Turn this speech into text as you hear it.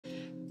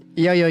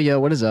Yo,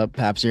 what is up?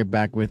 Paps here,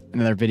 back with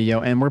another video,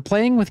 and we're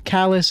playing with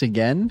Callus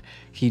again.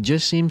 He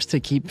just seems to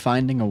keep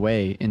finding a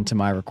way into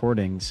my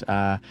recordings.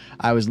 I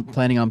was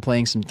planning on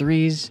playing some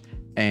threes,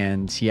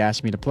 and he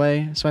asked me to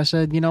play, so I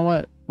said, you know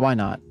what? Why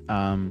not?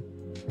 And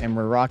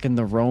we're rocking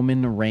the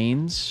Roman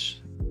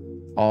Reigns,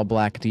 all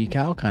black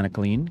decal, kind of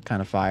clean,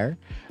 kind of fire.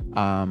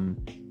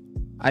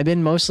 I've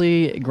been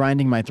mostly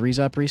grinding my threes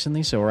up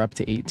recently, so we're up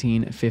to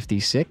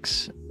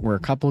 1856. We're a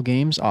couple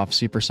games off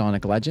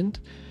Supersonic Legend,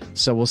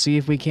 so we'll see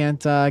if we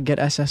can't get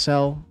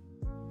SSL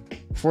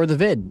for the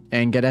vid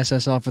and get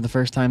SSL for the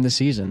first time this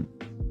season.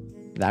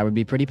 That would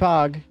be pretty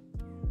pog.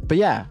 But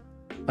yeah,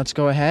 let's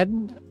go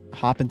ahead,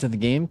 hop into the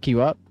game,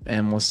 queue up,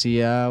 and we'll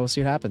see what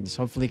happens.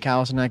 Hopefully,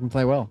 Callus and I can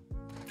play well.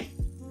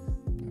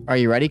 Are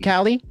you ready,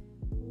 Callie?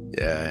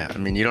 Yeah, I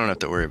mean, you don't have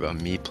to worry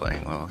about me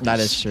playing well. That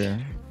is true.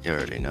 You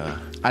already know.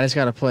 I just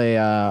gotta play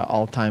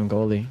all-time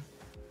goalie.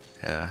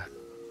 Yeah.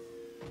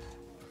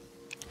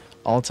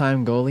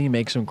 All-time goalie,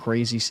 make some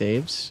crazy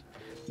saves.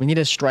 We need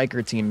a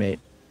striker teammate.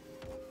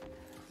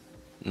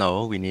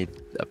 No, we need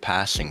a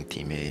passing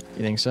teammate.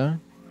 You think so?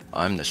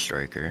 I'm the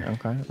striker.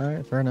 Okay, all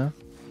right, fair enough.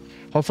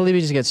 Hopefully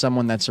we just get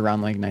someone that's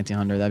around like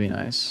 1900. That'd be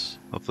nice.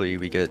 Hopefully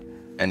we get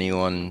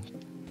anyone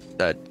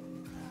that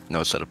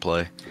knows how to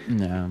play.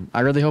 Yeah, I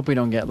really hope we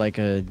don't get like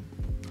a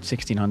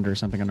 1600 or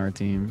something on our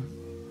team.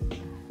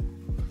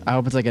 I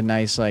hope it's like a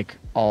nice like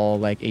all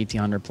like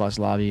 1800 plus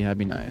lobby. That'd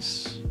be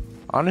nice.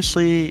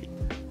 Honestly,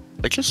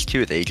 like just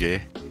queue with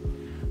AJ.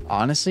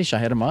 Honestly, should I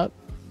hit him up?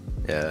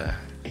 Yeah.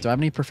 Do I have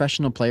any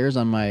professional players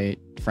on my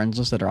friends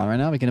list that are on right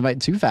now? We can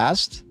invite Too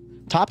Fast.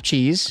 Top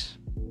Cheese.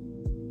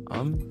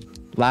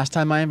 Last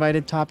time I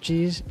invited Top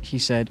Cheese, he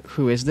said,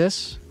 "Who is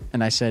this?"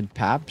 And I said,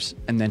 "Paps,"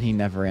 and then he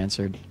never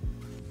answered.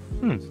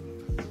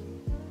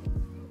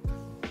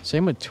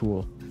 Same with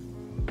Tool.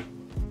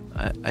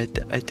 I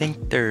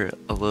think they're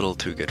a little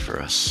too good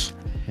for us.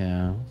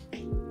 Yeah.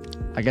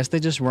 I guess they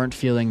just weren't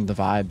feeling the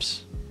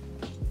vibes.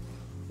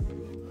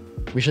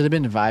 We should have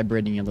been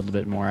vibrating a little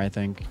bit more, I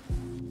think.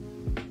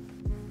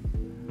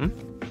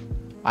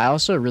 I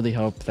also really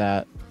hope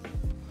that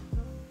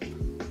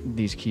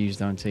these keys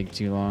don't take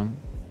too long.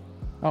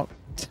 Oh,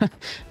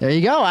 there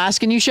you go.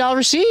 Ask and you shall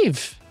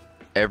receive.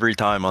 Every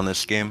time on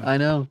this game. I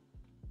know.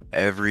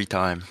 Every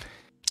time.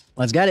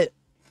 Let's get it.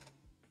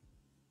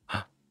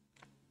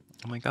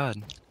 Oh my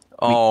god.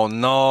 Oh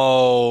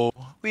no.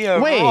 We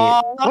have Wait,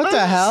 Ross. what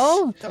the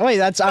hell? Wait,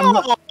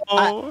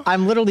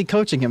 I'm literally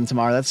coaching him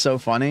tomorrow. That's so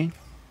funny.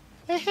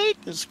 I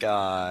hate this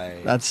guy.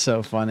 That's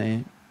so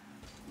funny.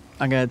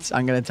 I'm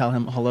gonna tell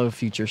him, hello,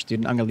 future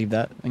student. I'm gonna leave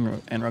that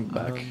and run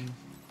back.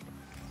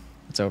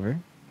 It's over.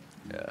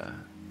 Yeah.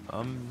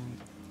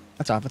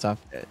 It's off. It's off.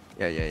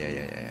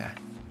 Yeah.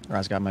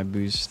 Raz got my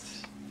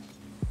boost.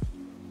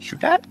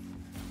 Shoot that?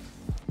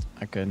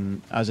 I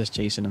couldn't. I was just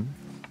chasing him.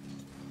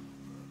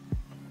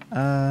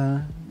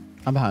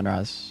 I'm behind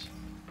Raz.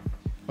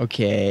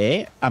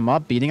 Okay, I'm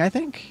up beating, I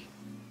think.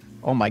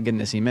 Oh my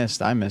goodness, he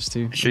missed. I missed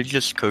too. I should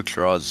just coach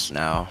Roz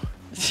now.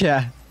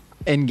 Yeah,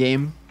 in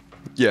game.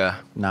 Yeah.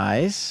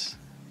 Nice.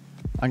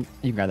 You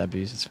can grab that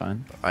boost. It's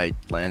fine. I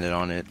landed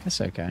on it. It's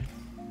okay.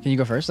 Can you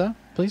go first though,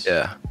 please?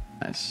 Yeah.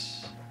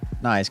 Nice.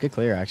 Nice. Good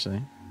clear,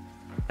 actually.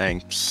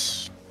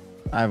 Thanks.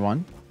 I have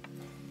one.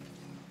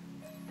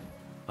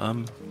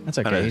 That's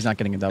okay. He's not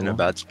getting a double. In a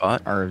bad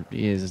spot. Or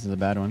he is. This is a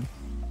bad one.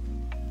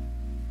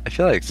 I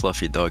feel like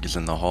Fluffy Dog is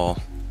in the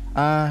hall.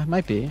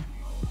 Might be.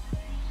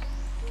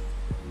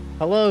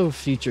 Hello,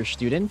 future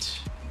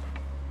student.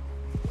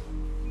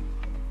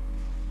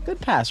 Good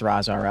pass,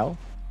 Raz RL.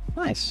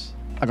 Nice.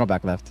 I'll go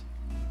back left.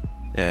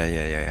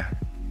 Yeah.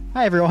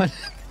 Hi, everyone.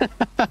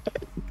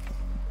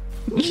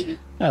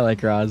 I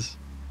like Raz.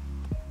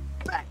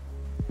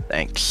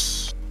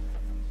 Thanks.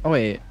 Oh,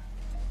 wait.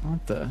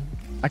 What the?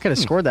 I could have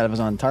scored that if it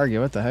was on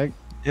target. What the heck?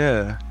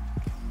 Yeah.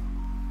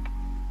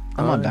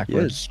 I'm on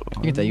backwards.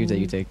 Yes.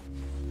 You take.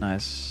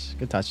 Nice.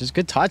 Good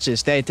touches.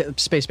 Stay.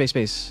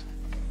 Space.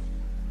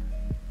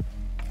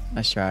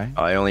 Nice try.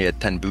 I only had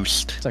 10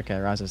 boost. It's okay.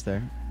 Raz is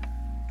there.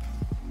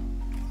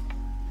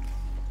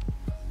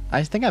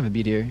 I think I have a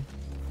beat here.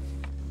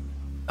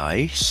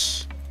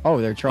 Nice.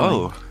 Oh, they're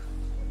trolling. Oh.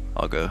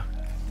 I'll go.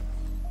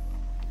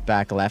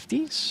 Back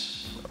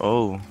lefties.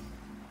 Oh.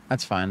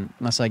 That's fine.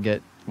 Unless I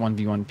get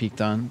 1v1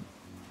 peeked on.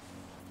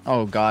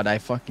 Oh god, I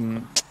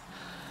fucking...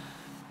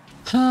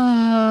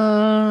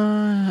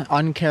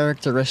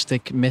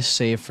 uncharacteristic miss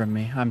save from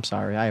me. I'm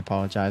sorry. I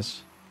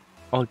apologize.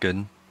 All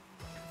good.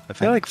 I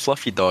feel like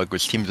Fluffy Dog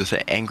was teamed with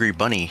an Angry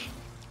Bunny.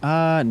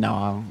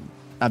 No.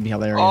 That'd be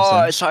hilarious. Oh, though.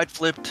 I side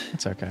flipped.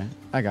 It's okay.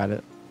 I got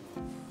it.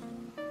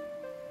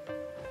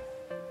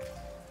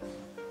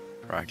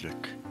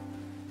 Tragic.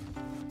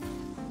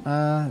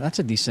 That's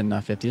a decent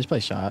enough 50. Just play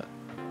shot.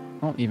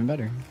 Oh, even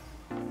better.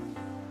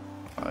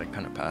 I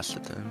kind of passed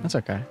it then. That's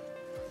okay.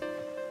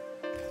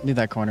 Need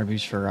that corner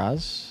boost for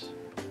Raz.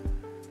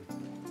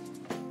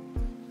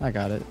 I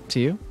got it. To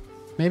you?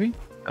 Maybe?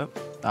 Oh.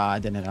 I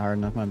didn't hit it hard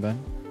enough. My bad.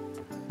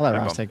 I'll let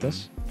Raz take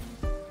this.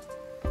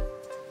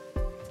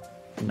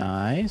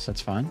 Nice.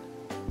 That's fine.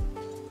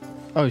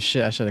 Oh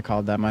shit! I should have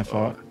called that. My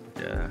fault.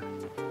 Yeah.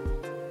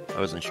 I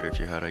wasn't sure if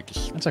you had. I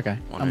just That's okay.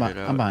 wanted it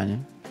out. I'm behind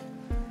you.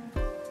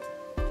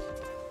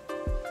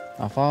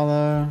 I'll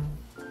follow.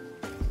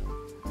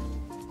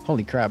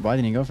 Holy crap! Why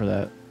didn't you go for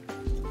that?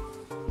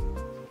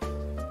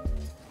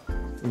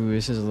 Ooh,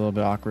 this is a little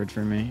bit awkward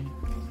for me.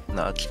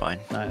 No, it's fine.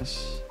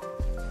 Nice.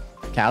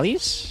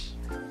 Callies?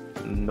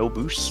 No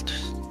boost.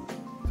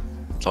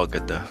 It's all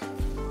good though.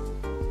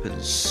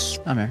 'Cause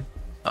I'm here.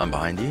 I'm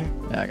behind you.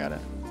 Yeah, I got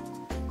it.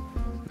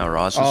 Now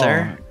Ross is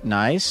there.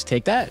 Nice.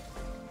 Take that.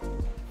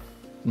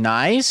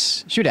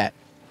 Nice. Shoot at.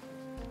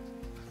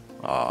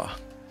 Aw.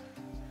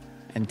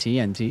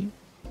 NT.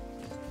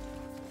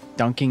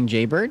 Dunking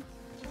Jaybird?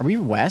 Are we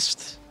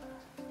west?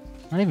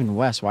 Not even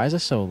west. Why is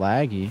this so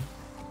laggy?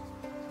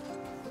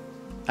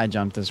 I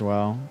jumped as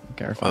well.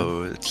 Okay, we're fine.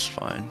 Oh, it's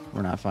fine.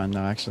 We're not fine though,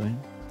 actually.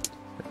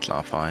 It's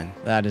not fine.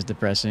 That is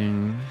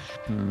depressing.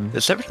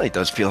 This definitely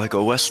does feel like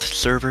a West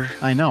server.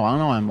 I know. I don't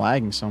know why I'm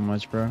lagging so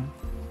much, bro.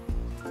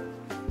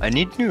 I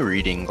need new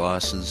reading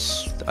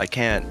glasses. I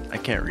can't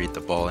read the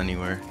ball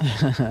anywhere.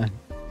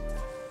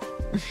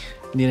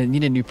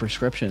 Need a new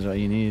prescription is what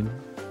you need.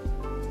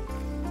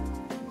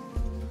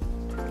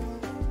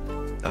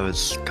 That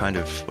was kind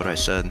of what I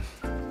said.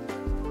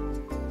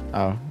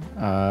 Oh,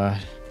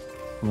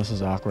 this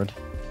is awkward.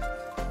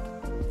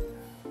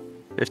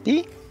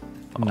 50?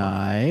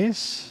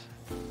 Nice.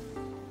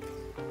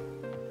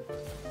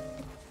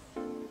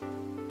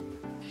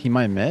 He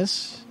might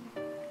miss.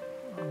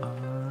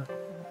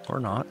 Or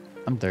not.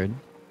 I'm third.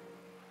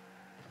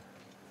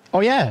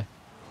 Oh yeah.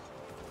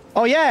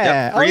 Oh yeah.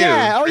 Yep, Oh for you,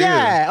 yeah. Oh for you.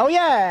 yeah. Oh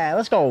yeah.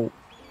 Let's go.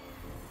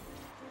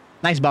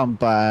 Nice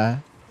bump.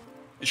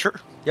 Sure.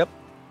 Yep.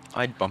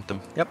 I bumped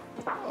him. Yep.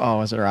 Oh,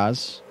 was it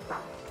Raz?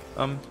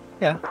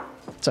 Yeah.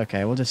 It's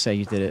okay. We'll just say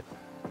you did it.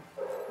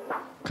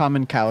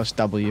 Common callous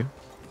W.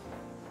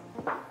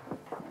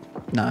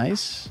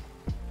 Nice.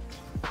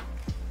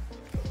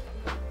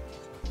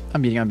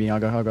 I'm beating. I'll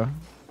go.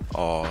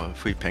 Oh,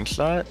 if we pinch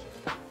that,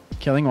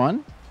 Killing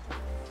one.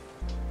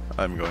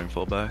 I'm going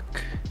full back.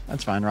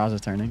 That's fine. Raz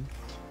is turning.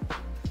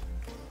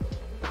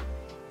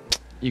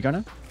 You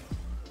gonna?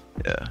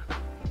 Yeah.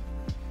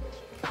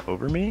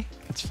 Over me?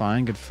 That's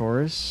fine. Good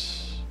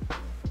force.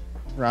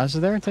 Raz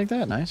is there. Take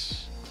that.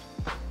 Nice.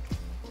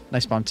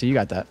 Nice bump too. You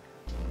got that.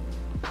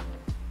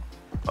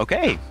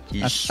 Okay.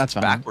 He's That's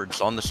fine.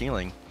 backwards on the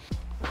ceiling.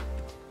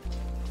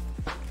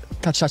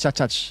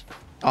 Touch.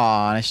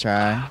 Aw, nice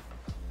try.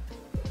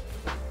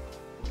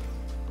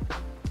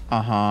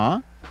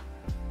 Uh-huh.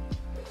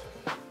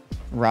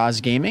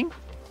 Raz Gaming?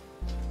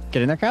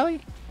 Get in there,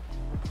 Callie?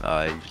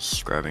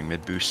 He's grabbing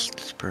mid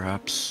boost,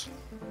 perhaps.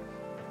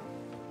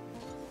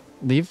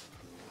 Leave?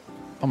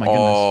 Oh my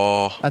goodness.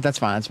 Oh, That's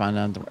fine.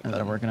 Ended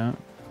up working out.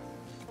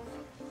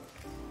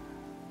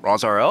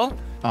 Roz RL?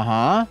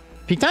 Uh-huh.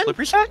 Peak time? Flip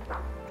reset?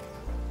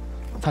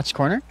 Touch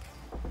corner?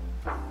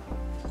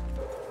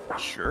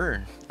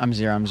 Sure. I'm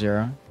zero.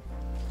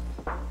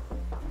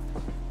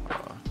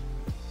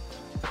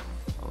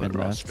 I'll let Mid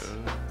Roz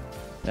left. go.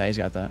 Yeah, he's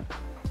got that.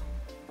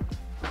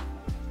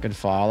 Good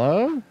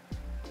follow.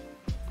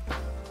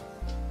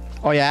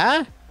 Oh,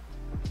 yeah?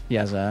 He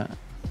has that.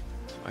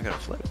 I gotta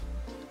flip.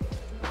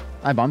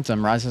 I bumped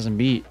him. Rise hasn't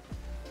beat.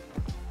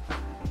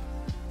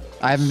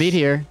 I haven't beat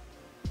here.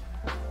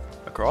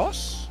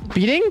 Across?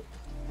 Beating?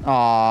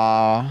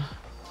 Aww.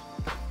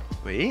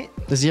 Wait.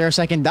 The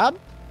 0-second dub?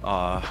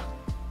 Uh,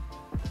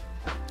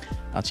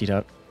 I'll cheat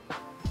up.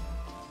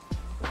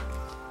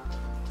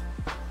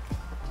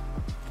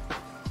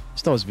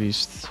 Still has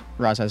boost.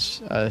 Raz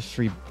has a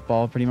free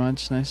ball pretty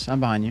much. Nice. I'm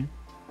behind you.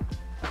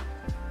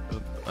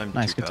 I'm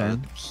Nice, two good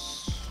turn.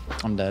 pads.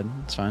 I'm dead.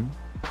 It's fine.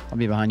 I'll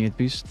be behind you with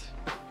boost.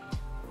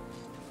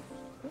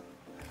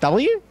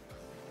 W?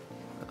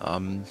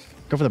 Go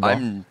for the ball.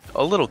 I'm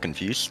a little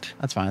confused.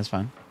 That's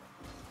fine.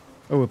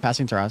 Oh, we're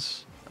passing to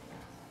Raz.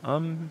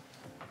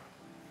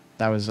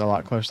 That was a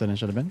lot closer than it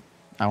should have been.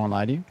 I won't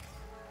lie to you.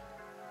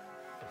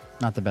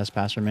 Not the best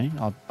pass for me.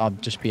 I'll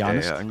just be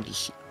honest. Yeah, I'm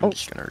just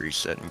gonna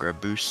reset and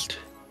grab boost.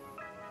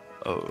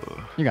 Oh.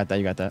 You got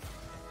that.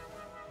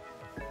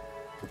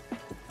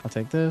 I'll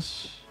take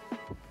this.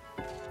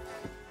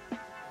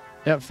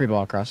 Yep, free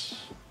ball across.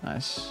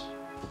 Nice.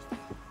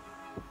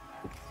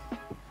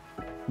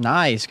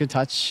 Good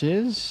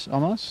touches.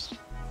 Almost.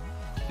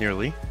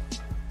 Nearly.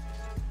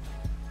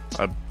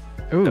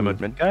 Ooh. The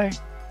mid guy?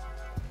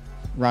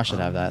 Ross should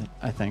have that,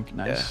 I think.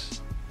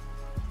 Nice.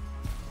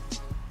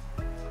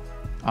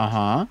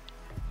 Uh-huh.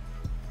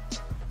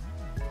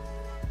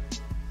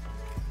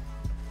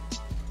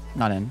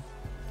 Not in.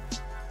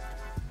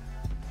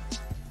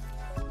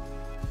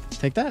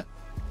 Take that.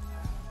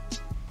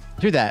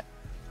 Do that.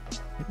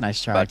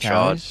 Nice try, Back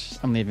shot. Callies.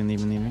 I'm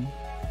leaving.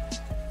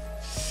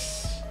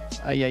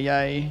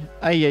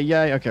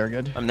 Ay. Okay, we're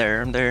good. I'm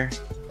there.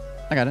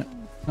 I got it.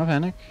 No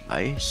panic.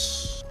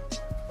 Nice.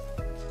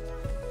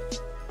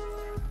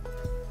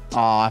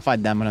 Aw, if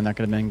I'd done it, that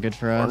could have been good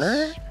for us.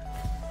 Corner?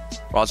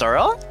 Roz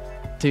RL?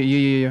 To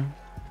you.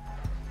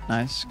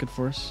 Nice. Good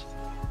force.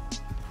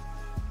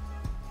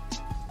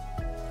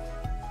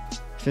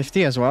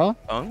 50 as well?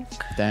 Unk?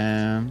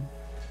 Damn.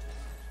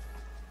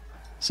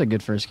 It's a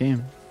good first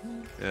game.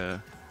 Yeah.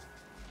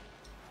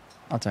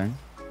 I'll turn.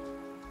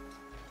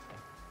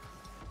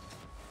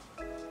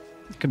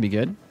 Could be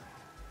good.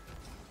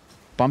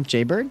 Bump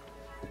Jaybird?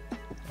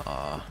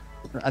 I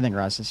think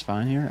Ross is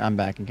fine here. I'm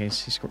back in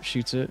case he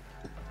shoots it.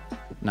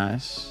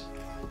 Nice.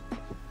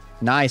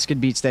 Nice.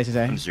 Good beat. Stay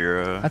today. I'm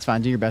 0. That's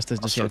fine. Do your best to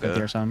just get a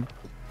 50 or something.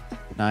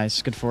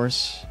 Nice. Good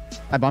force.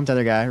 I bumped the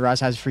other guy.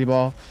 Ross has free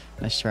ball.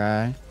 Nice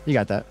try. You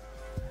got that.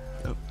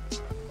 Yep.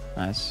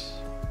 Nice.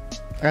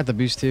 I got the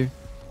boost too.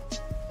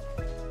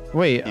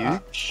 Wait.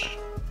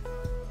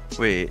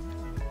 Wait.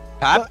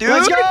 Pap, dude?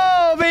 Let's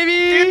go,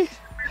 baby!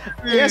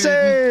 Yes,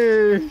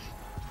 sir!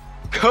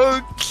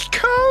 Coach!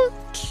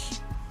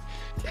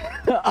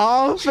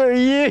 All for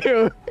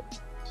you!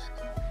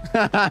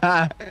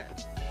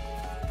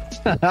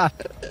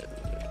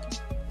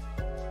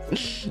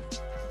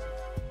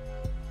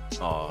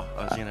 Oh,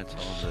 I was gonna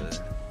tell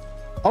the...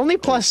 Only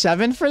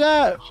 +7 for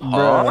that?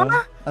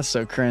 Bro, that's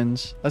so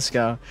cringe. Let's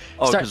go.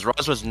 Oh, because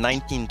Roz was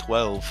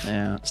 19-12.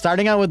 Yeah.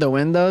 Starting out with the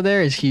win, though,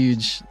 there is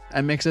huge.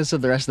 That makes us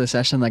of the rest of the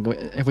session. Like,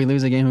 if we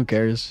lose a game, who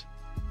cares?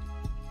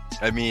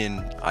 I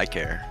mean, I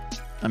care.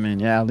 I mean,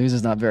 yeah, lose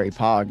is not very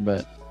pog,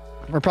 but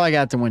we're probably going to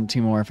have to win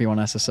 2 more if we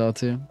want SSL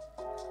too.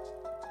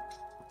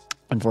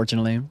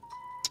 Unfortunately.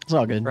 It's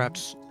all good.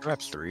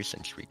 Perhaps 3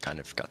 since we kind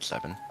of got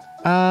 7.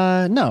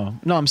 No,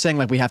 I'm saying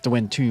like we have to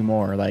win 2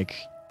 more, like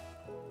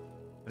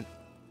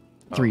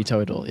 3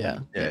 total. Yeah.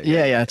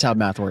 That's how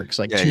math works.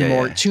 Like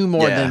two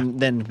more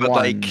than but 1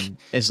 like,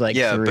 is like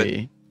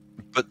 3.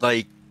 But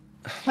like,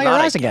 Like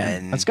rise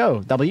again. Let's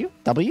go. W.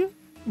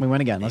 We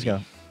win again. Let's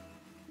go.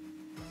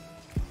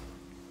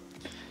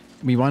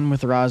 We won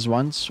with Raz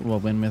once. We'll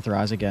win with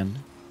Raz again.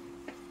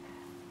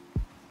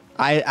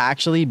 I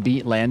actually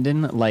beat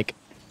Landon like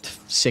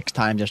 6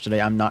 times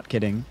yesterday. I'm not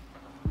kidding.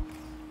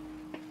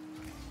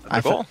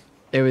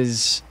 It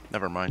was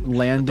never mind.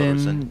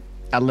 Landon,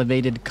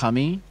 elevated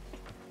Cummy,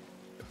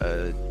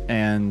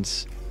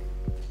 and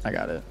I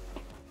got it.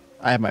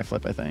 I have my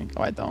flip, I think.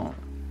 Oh, I don't.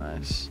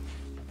 Nice.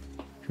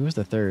 Who was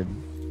the third?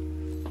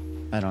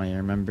 I don't even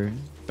remember.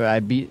 But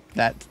I beat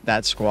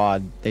that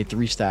squad. They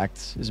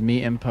 3-stacked. It was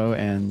me, Impo,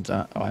 and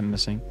oh, I'm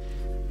missing.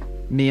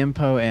 Me,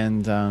 Impo,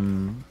 and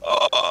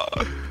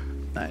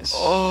nice.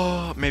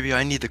 Oh, maybe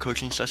I need the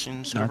coaching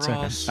sessions. No, it's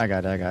okay. I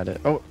got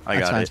it. Oh, I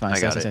got it. Fine.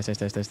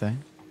 Stay.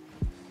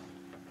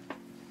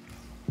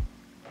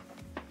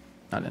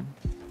 Not in.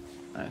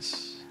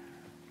 Nice.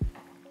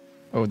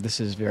 Oh, this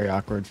is very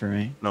awkward for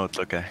me. No, it's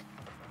okay.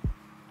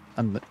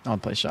 I'll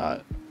play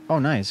shot. Oh,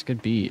 nice.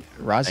 Good beat.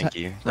 Thank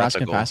you. Roz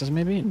can pass us,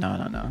 maybe? No. I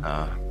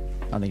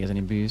don't think he has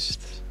any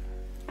boost.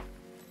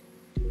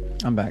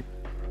 I'm back.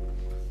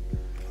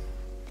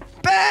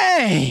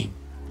 Bang!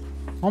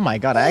 Oh my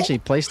god, I actually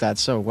placed that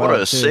so well. What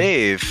a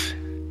save.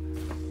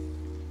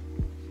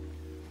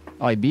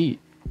 Oh, I beat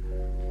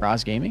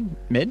Roz Gaming?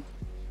 Mid?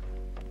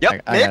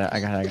 Yep, I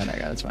got it.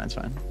 It's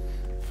fine.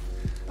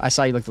 I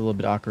saw you looked a little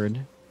bit awkward.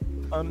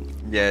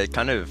 Yeah, it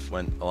kind of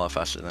went a lot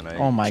faster than I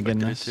Oh my expected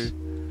goodness. it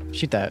to.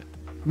 Shoot that.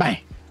 Bang!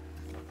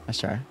 Let's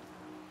try.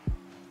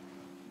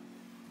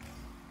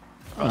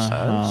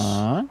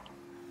 Oh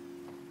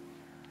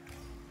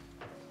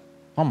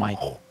my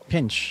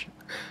pinch.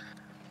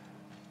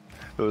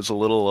 It was a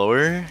little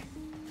lower.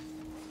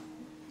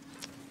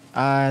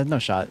 No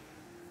shot.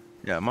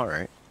 Yeah, I'm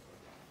alright.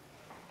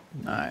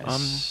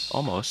 Nice.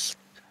 Almost.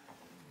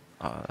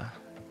 I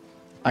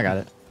got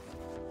it.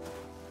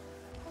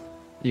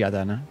 You got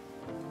that now.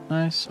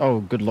 Nice.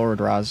 Oh, good lord,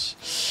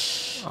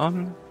 Roz.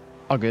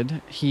 All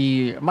good.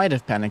 He might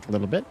have panicked a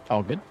little bit.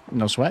 All good.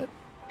 No sweat.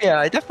 Yeah,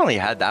 I definitely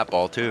had that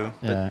ball too.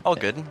 But Yeah. all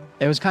good.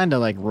 It was kind of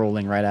like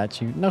rolling right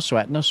at you. No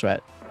sweat.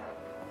 1-0,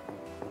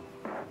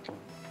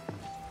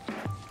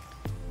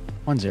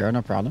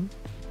 no problem.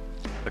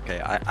 Okay,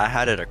 I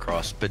had it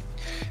across, but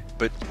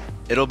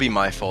it'll be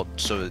my fault.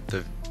 So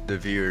the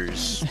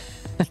viewers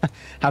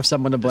Have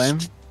someone to blame?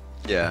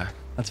 Yeah.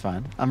 That's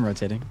fine. I'm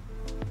rotating.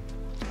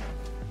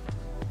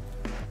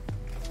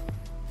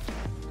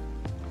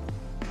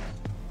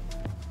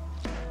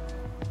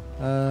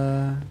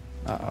 Uh-oh,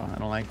 I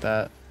don't like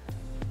that.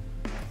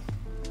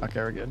 Okay,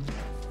 we're good.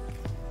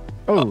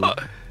 Oh!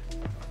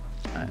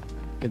 Alright,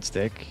 good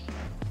stick.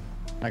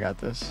 I got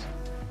this.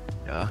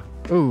 Yeah.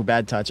 Ooh,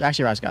 bad touch.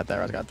 Actually, Ross got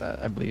that.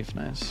 I believe.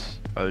 Nice.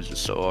 I was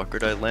just so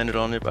awkward. I landed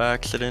on it by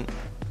accident.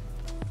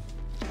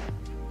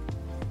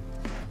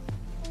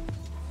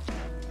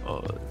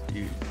 Oh,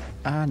 dude.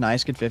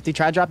 Nice. Good 50.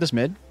 Try to drop this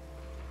mid.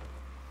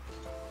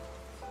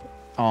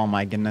 Oh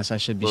my goodness, I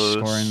should be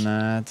scoring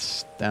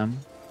that. Down.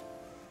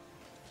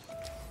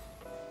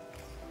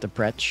 The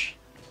Pretch.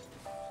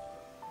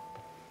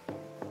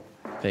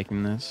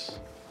 Faking this.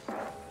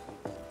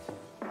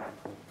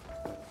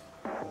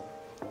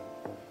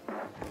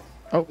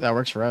 Oh, that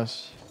works for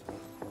us.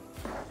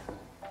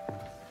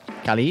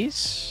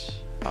 Kalis?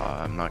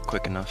 I'm not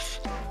quick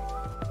enough.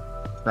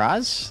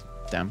 Raz?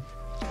 Damn.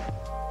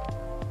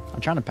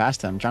 I'm trying to pass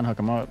them. I'm trying to hook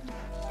him up.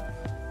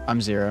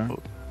 I'm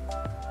 0.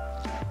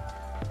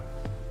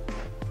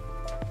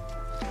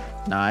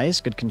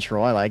 Nice. Good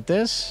control. I like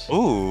this.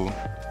 Ooh.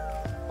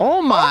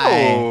 Oh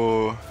my.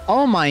 Oh.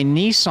 Oh my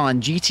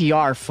Nissan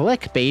GTR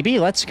flick, baby.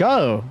 Let's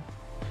go.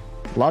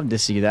 Love to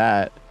see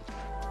that.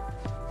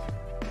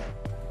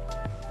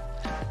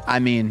 I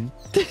mean,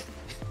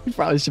 you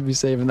probably should be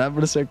saving that,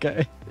 but it's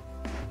okay.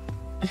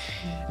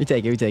 We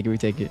take it. We take it. We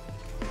take it.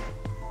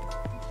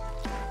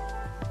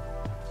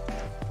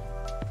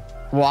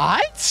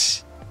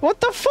 What? What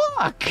the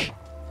fuck?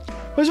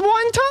 It was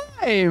one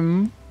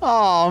time.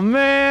 Oh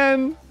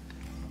man.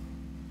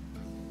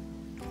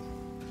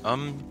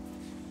 I'm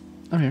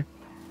here.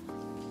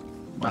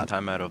 One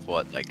time out of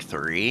what, like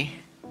 3?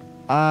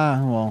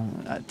 Well,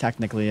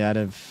 technically out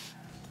of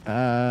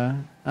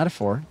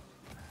 4.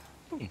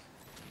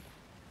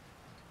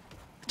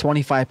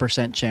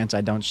 25% chance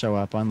I don't show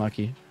up.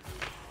 Unlucky.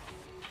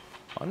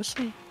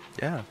 Honestly,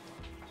 yeah.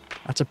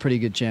 That's a pretty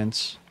good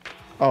chance.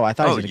 Oh, I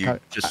thought he was gonna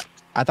cut. Just...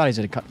 I thought he was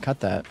gonna cut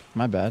that.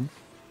 My bad.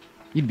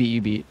 You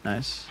beat.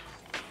 Nice.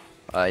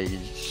 I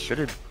should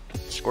have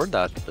scored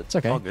that, but it's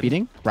okay. All good.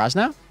 Beating Raz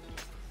now.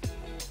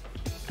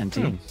 And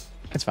team.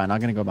 It's fine. I'm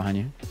gonna go behind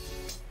you.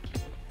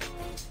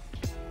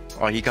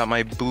 Oh, he got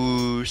my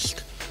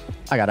boost.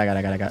 I got.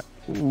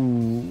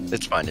 Ooh.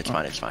 It's fine. It's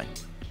fine. It's fine.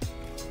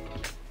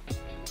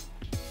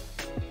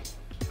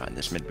 Fine.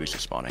 This mid boost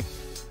is spawning.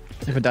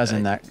 If it does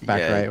in that back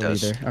yeah, right or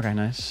either. Okay,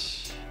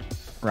 nice.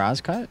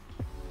 Raz cut.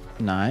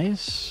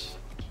 Nice.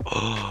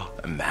 Oh,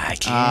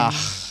 imagine.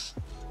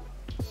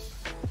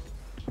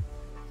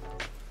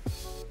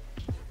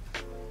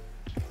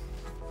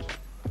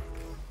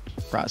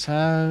 Raz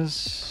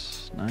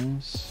has.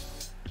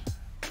 Nice.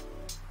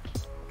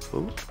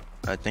 Ooh,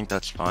 I think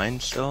that's fine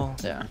still.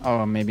 Yeah.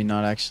 Oh, maybe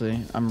not actually.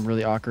 I'm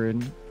really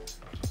awkward.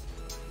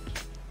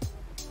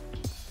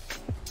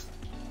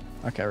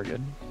 Okay, we're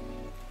good.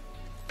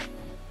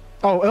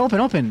 Oh,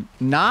 open.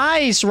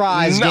 Nice,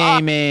 Rise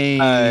Gaming.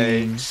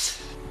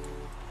 Nice.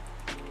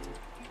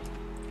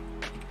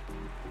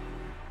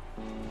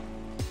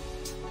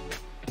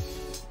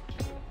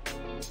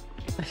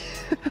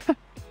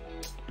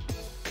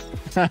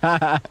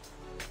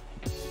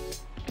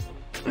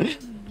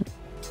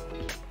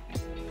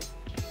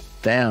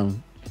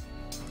 Damn.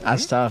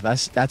 That's tough.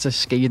 That's a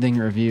scathing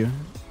review.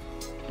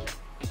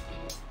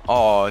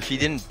 Oh, if he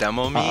didn't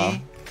demo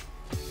me.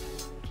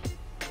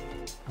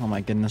 Oh my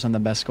goodness, I'm the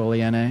best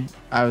goalie NA.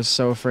 I was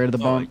so afraid of the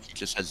bump. He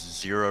just has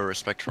 0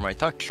 respect for my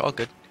touch. All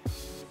good.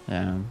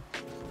 Yeah.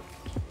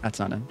 That's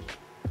not it.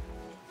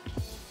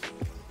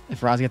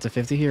 If Raz gets a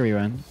 50 here, we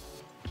win.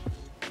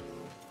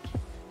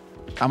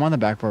 I'm on the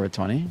backboard with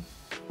 20.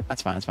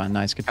 That's fine. It's fine.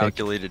 Nice. Good pick.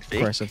 Calculated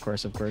fake. Of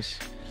course.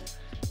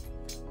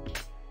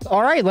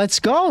 All right,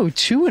 let's go.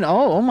 2-0.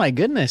 Oh my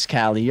goodness,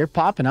 Callie, you're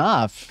popping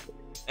off.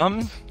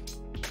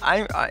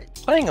 I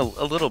playing a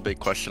little bit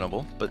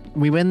questionable, but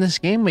we win this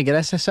game, we get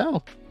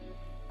SSL.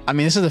 I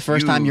mean, this is the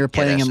first time you're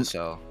playing him.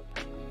 SSL.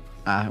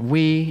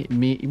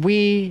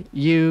 We,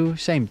 you,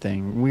 same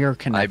thing. We are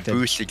connected. I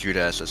boosted you to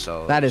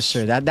SSL. That is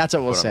true. That's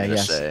what we'll say.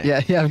 Yes.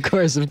 Say. Yeah. Of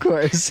course.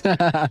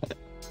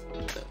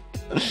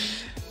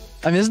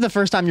 I mean, this is the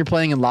first time you're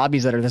playing in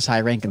lobbies that are this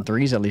high rank in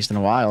 3s, at least in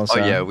a while.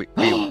 So. Oh yeah,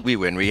 we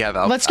win. We have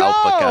Let's go!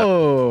 Alpha Cap.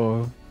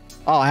 Oh,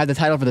 I had the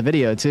title for the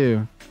video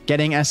too.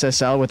 Getting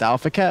SSL with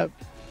Alpha Cap.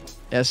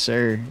 Yes,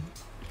 sir.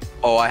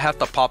 Oh, I have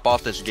to pop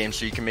off this game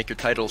so you can make your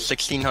title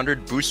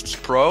 1600 boosts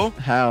pro.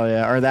 Hell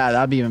yeah, or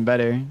that'd be even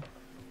better.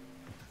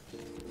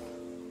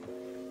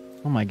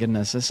 Oh my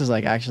goodness, this is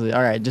like actually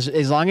all right. Just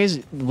as long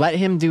as let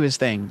him do his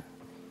thing.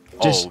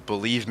 Just,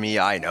 believe me,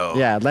 I know.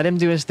 Yeah, let him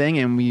do his thing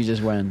and we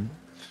just win.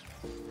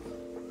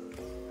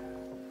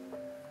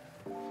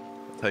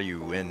 That's how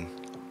you win.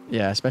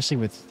 Yeah, especially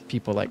with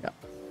people like.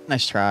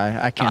 Nice try.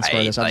 I can't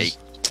score this. I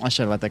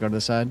should have let that go to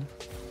the side.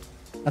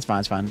 That's fine.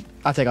 It's fine.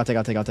 I'll take. Yeah.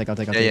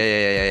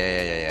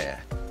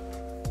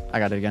 I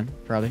got it again.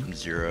 Probably.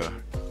 0.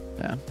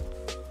 Yeah.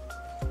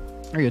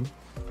 We're good.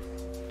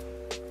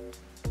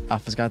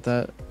 Alpha's got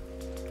that.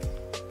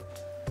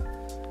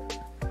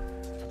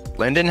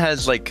 Landon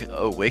has like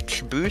a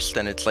witch boost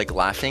and it's like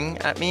laughing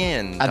at me,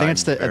 and I think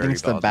it's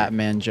the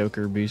Batman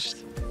Joker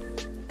boost.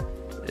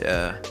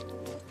 Yeah.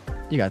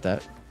 You got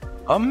that.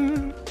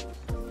 You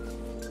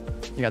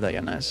got that.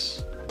 Yeah,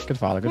 nice. Good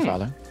follow.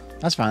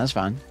 That's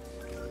fine.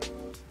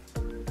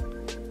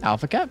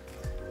 Alpha Cap.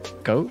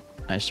 Goat.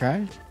 Nice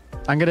try.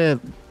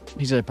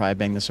 He's gonna probably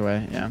bang this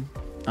away. Yeah.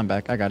 I'm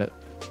back. I got it.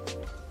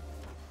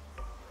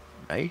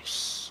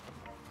 Nice.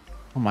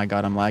 Oh my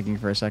god, I'm lagging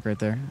for a sec right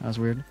there. That was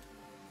weird.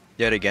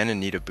 Yet again and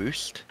need a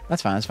boost.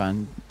 That's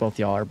fine. Both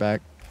y'all are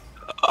back.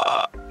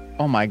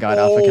 Oh my god,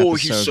 Alpha Cap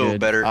is he's so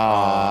good. Better.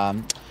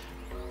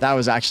 That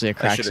was actually a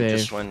crack I save.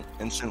 Just went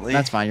instantly.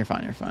 That's fine. You're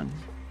fine.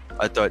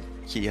 I thought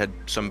he had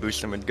some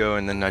boost and would go,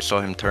 and then I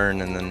saw him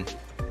turn, and then.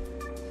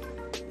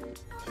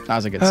 That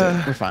was a good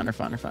save. We're fine.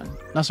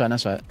 No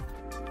sweat.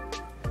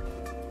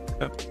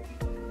 Yep.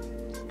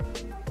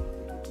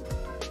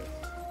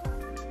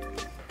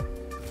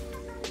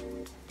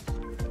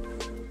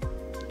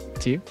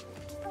 To you?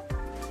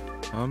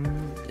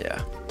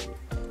 Yeah.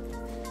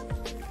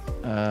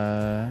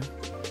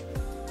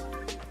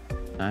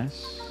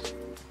 Nice.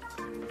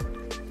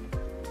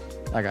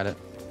 I got it.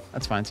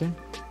 That's fine too.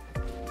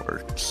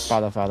 Works.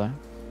 Follow.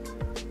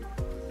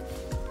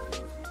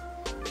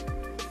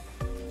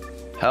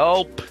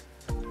 Help!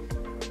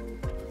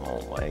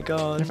 Oh my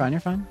god. You're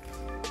fine.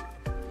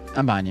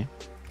 I'm behind you.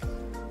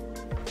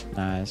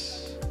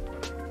 Nice.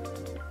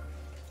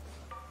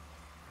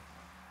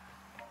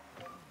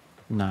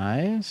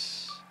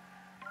 Nice.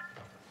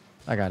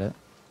 I got it.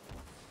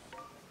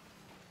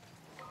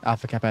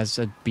 Alpha Cap has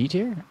a beat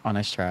here. Oh,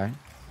 nice try.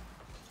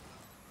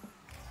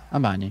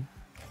 I'm behind you.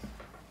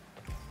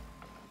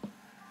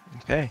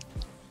 Okay.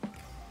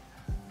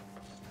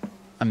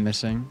 I'm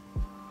missing.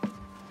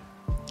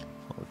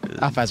 All good.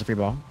 Alpha has a free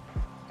ball.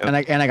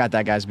 Yep. And I got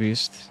that guy's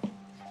boost.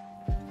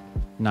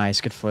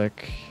 Nice, good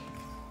flick.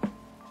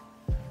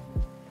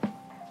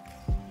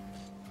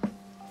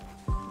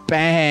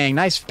 Bang,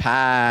 nice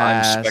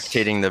pass. I'm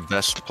spectating the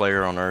best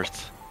player on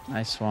earth.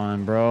 Nice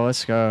one, bro.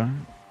 Let's go.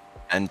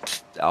 And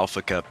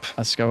Alpha Cup.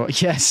 Let's go.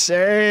 Yes,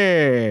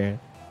 sir.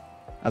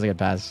 That was a good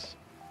pass.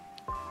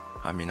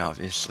 I mean,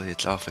 obviously,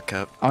 it's Alpha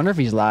Cup. I wonder if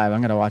he's live. I'm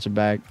going to watch it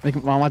back. We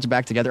can watch it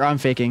back together. Oh, I'm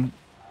faking.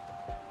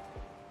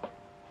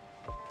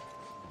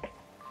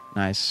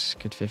 Nice.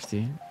 Good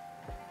 50.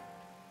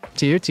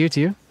 To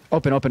you.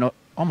 Open.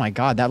 Oh my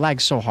god, that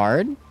lag's so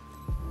hard.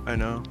 I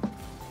know.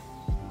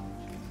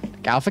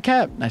 Alpha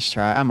Cap. Nice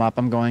try. I'm up.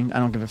 I'm going. I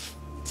don't give a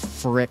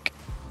frick.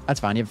 That's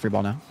fine. You have a free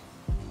ball now.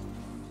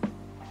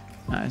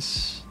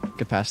 Nice.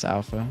 Good pass to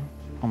Alpha.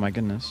 Oh my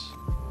goodness.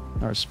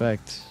 No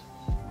respect.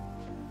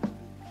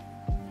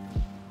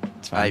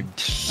 It's fine. I'm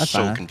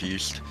so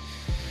confused.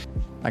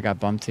 I got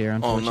bumped here, Oh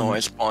unfortunately. no, I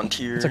spawned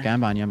here. It's okay.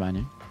 I'm behind you. I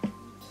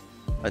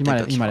think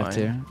that's You might have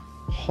too.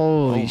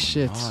 Holy Oh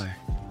shit. my.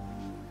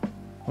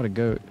 What a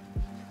goat.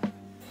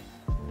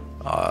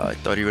 I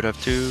thought he would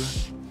have two.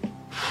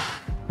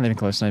 Not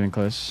even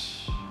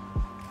close.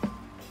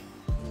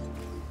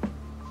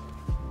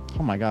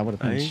 Oh my god, what a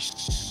pinch.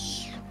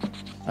 Nice.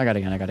 I got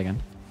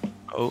again.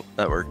 Oh,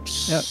 that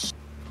works. Yep.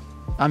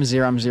 I'm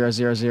 0.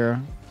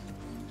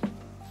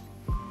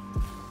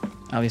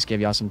 At least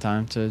gave y'all some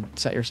time to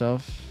set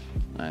yourself.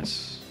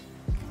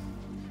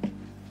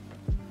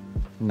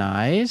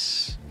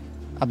 Nice.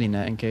 I'll be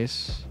net in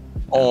case.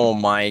 Oh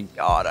my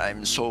god,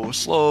 I'm so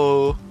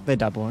slow. They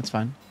double, it's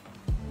fine.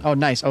 Oh,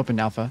 nice. Open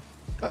Alpha.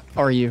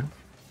 Or you.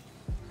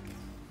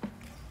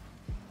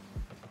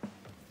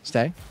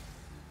 Stay.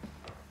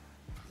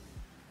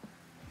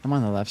 I'm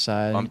on the left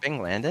side.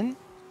 Bumping Landon?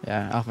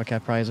 Yeah, Alpha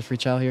Cap probably has a free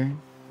chow here.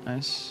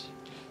 Nice.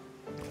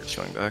 Just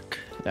going back.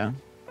 Yeah.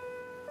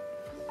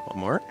 One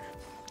more?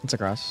 It's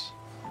across.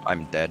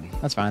 I'm dead.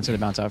 That's fine. It's going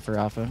to bounce out for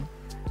Alpha.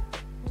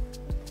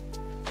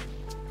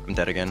 I'm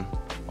dead again.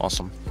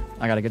 Awesome.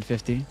 I got a good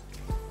 50.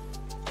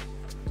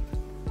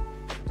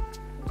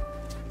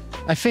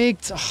 I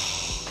faked.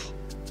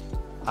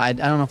 I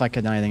don't know if I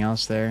could do anything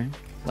else there.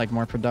 Like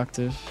more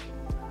productive.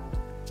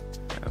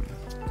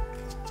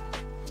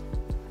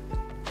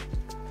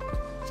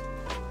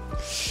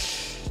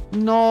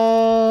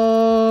 No.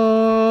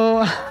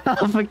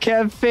 Alpha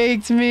Cap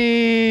faked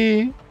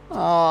me.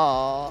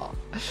 Oh.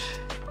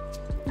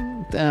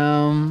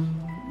 Damn.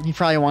 He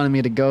probably wanted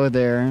me to go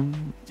there.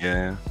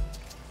 Yeah.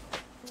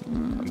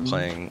 I'm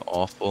playing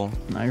awful.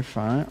 No, you're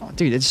fine. Oh,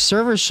 dude, its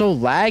server's so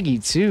laggy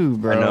too,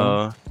 bro. I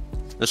know.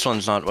 This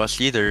one's not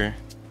West either.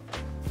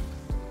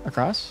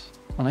 Across?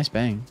 Oh, nice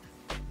bang.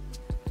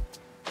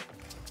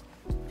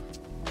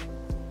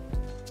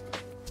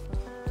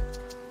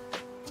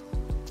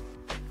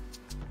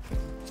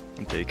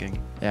 I'm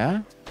taking.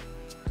 Yeah?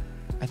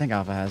 I think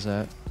Alpha has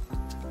that.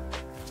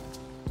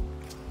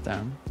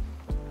 Damn.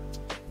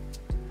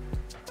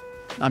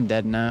 I'm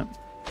dead now.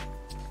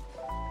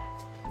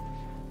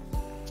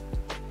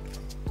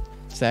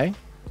 Stay.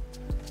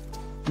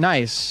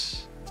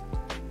 Nice.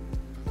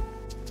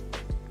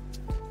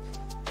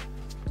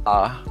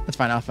 That's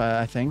fine, Alpha,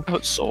 I think. That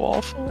was so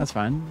awful. That's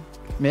fine.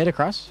 Mid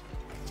across.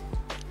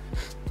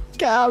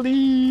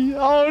 Golly.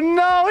 Oh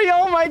no.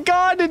 Oh my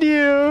god, did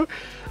you?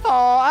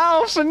 Oh,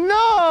 Alpha,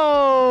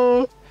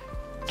 no.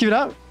 Keep it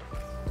up.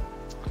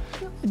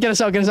 Get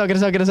us out. No.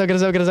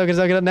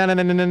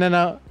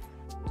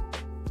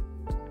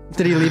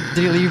 Did he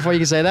leave before you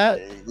could say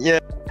that? Yeah.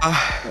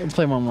 Let's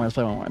play one more.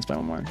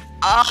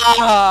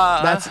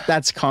 Ah!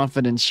 That's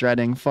confidence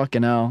shredding.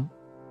 Fucking hell.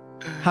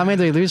 How many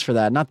did we lose for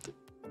that? Not.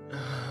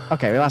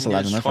 Okay, we lost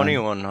 11. That's fine.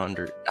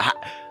 2100.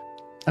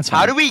 That's fine.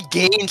 How do we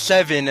gain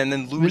 7 and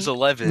then lose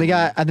 11?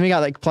 I think we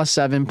got like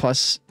 +7,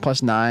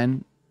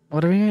 +9.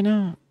 What are we right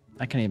now?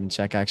 I can't even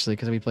check actually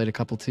because we played a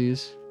couple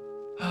twos.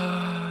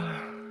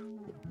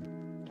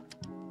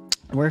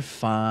 We're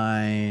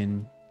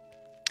fine.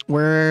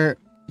 We're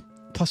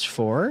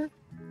 +4?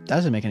 That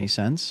doesn't make any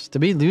sense.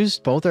 Did we lose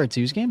both our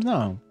twos games?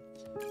 No.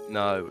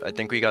 No, I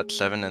think we got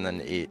 7 and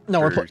then 8. No,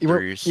 we're +6. We're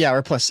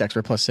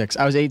 +6.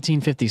 I was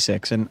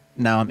 1856 and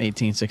now I'm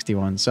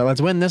 1861. So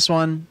let's win this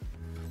one.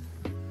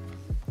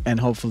 And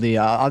hopefully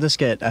I'll just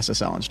get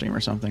SSL on stream or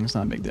something. It's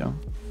not a big deal.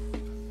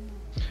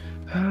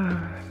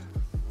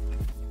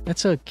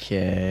 It's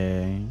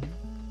okay.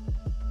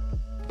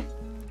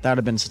 That would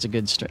have been such a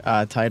good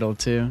title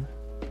too.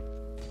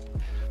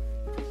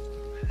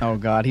 Oh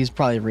god, he's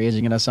probably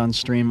raging at us on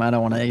stream. I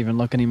don't want to even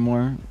look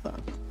anymore.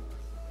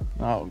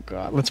 Oh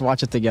god, let's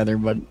watch it together,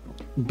 but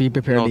be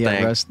prepared to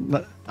get rest.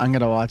 I'm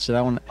gonna watch it.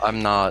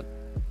 I'm not.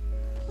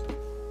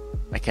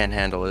 I can't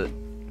handle it.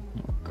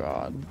 Oh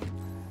god.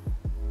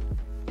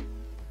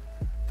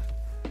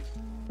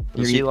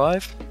 Is he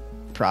live?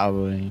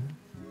 Probably.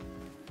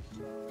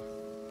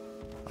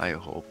 I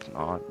hope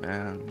not,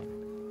 man.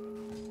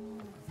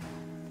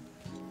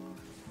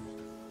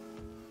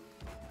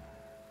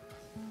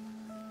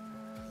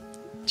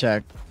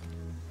 Check.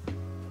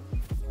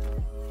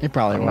 It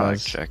probably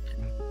was. Check.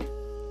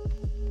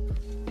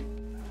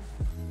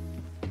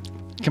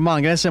 Come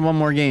on, get us in one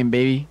more game,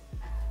 baby.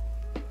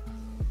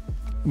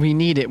 We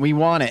need it. We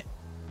want it.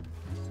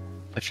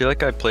 I feel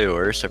like I play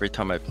worse every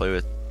time I play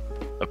with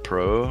a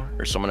pro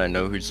or someone I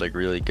know who's like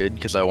really good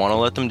because I want to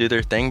let them do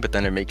their thing, but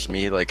then it makes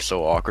me like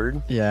so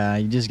awkward. Yeah,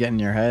 you just get in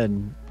your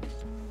head.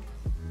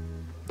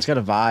 It's got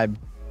a vibe.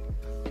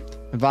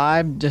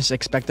 Vibe, just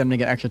expect them to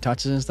get extra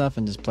touches and stuff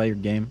and just play your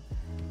game.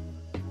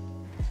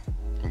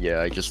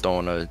 Yeah, I just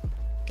don't want to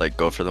like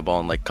go for the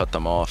ball and like cut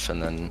them off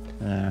and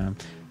then...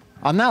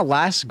 On that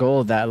last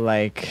goal that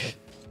like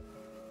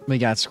we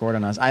got scored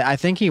on us, I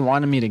think he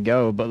wanted me to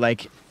go, but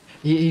like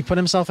he put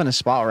himself in a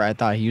spot where I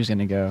thought he was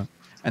gonna go,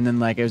 and then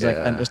like it was like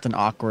just an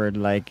awkward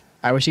like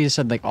I wish he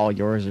said like all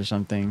yours or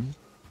something.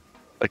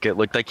 Like it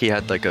looked like he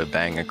had like a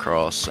bang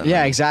across. And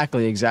yeah,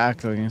 exactly. So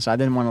I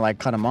didn't want to like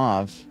cut him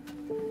off.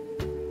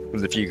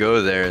 Because if you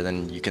go there,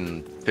 then you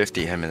can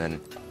 50 him, and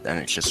then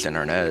it's just in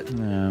our net.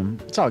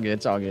 It's all good.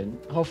 It's all good.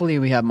 Hopefully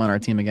we have him on our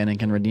team again and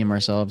can redeem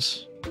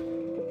ourselves.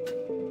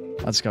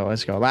 Let's go.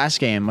 Last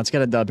game. Let's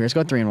get a dub here. Let's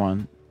go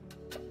 3-1.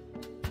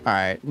 All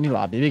right, new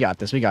lobby. We got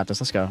this.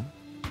 Let's go.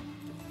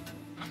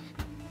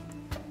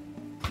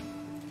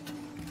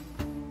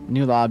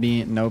 New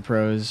lobby, no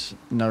pros,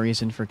 no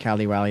reason for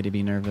Cali Wally to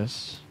be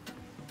nervous.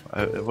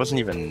 I wasn't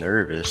even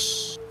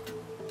nervous.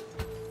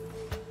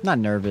 Not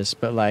nervous,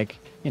 but like,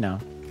 you know,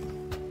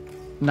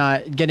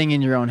 not getting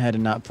in your own head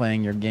and not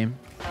playing your game.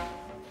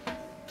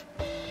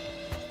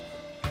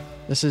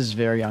 This is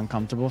very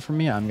uncomfortable for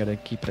me. I'm gonna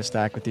keep it a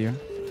stack with you.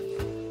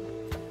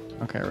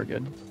 Okay, we're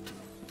good.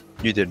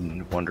 You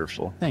did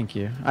wonderful. Thank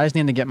you. I just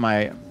need to get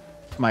my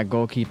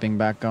goalkeeping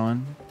back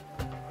going.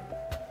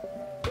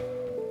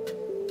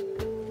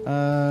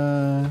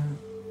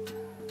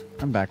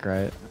 I'm back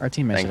right. Our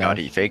teammates. Thank God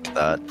he faked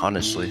that,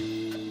 honestly.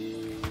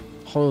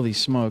 Holy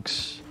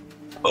smokes.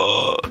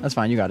 That's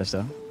fine, you got us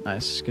though.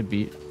 Nice, good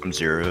beat. From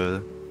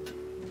 0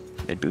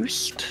 mid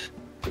boost.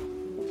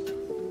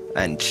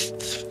 And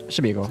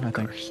should be a goal, I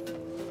think.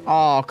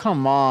 Oh,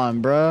 come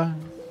on, bruh.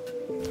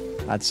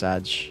 That's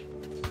sad.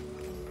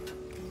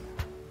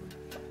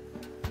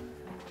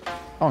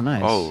 Oh,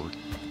 nice. Oh,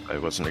 I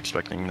wasn't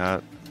expecting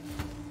that.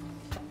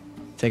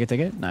 Take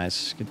it.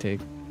 Nice. Good take.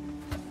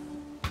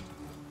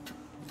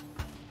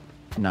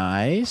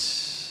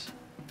 Nice.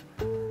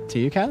 To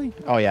you, Callie?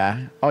 Oh,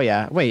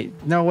 yeah. Wait.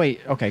 No, wait.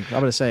 Okay. I'm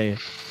going to say.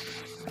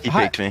 He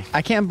faked me.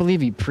 I can't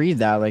believe he pre'd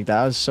that like that.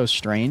 That was so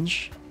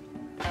strange.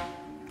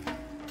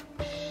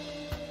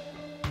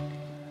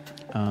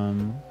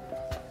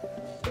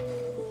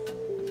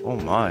 Oh,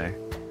 my.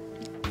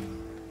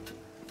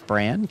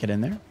 Bran, get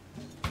in there.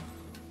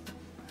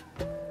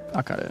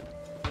 I'll cut it.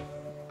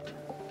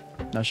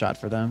 No shot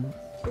for them.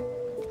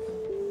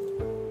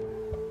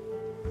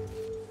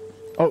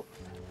 Oh.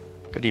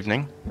 Good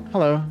evening.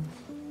 Hello.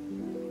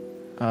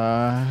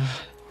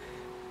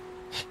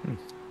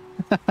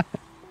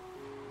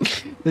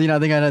 Did you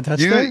not think I had a touch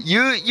there?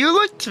 You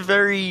looked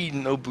very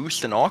no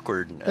boost and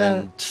awkward.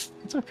 And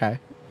it's okay.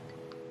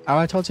 I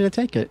would have told you to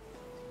take it.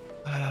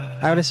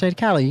 I would have said,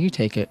 Callie, you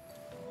take it.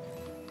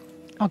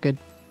 All good.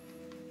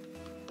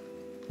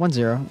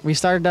 1-0. We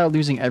started out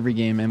losing every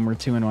game, and we're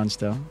 2-1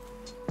 still.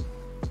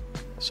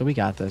 So we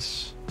got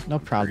this. No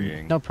problem.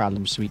 Agreeing. No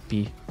problem, sweet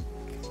pea.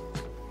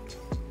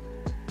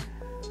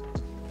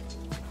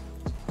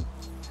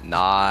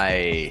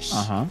 Nice.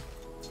 Uh-huh.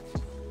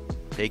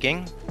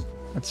 Taking.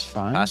 That's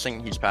fine.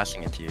 Passing. He's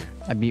passing it to you.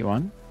 I beat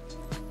one.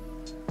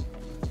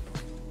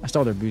 I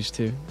stole their boost,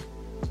 too.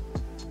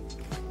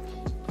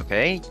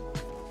 Okay.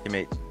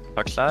 Teammate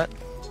touch that.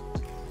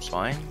 It's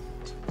fine.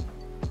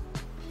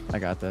 I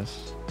got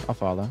this. I'll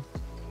follow.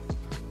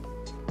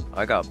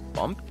 I got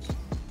bumped.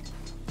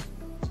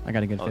 I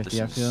got a good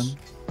 50, I feel.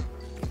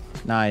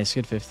 Nice,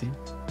 good 50.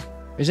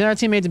 Isn't our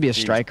teammate to be a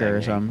striker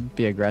or something?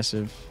 Be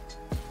aggressive.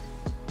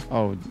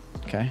 Oh,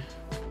 okay.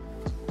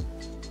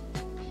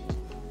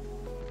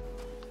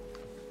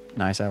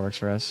 Nice, that works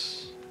for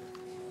us.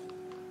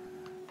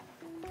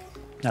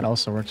 That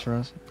also works for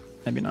us.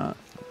 Maybe not.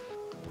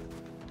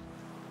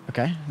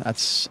 Okay,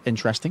 that's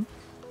interesting.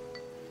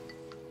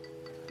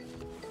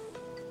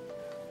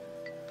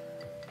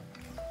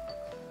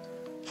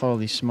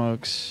 Holy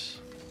smokes.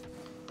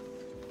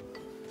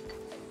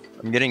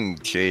 I'm getting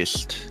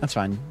chased. That's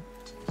fine.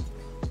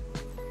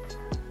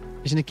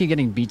 He's gonna keep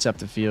getting beats up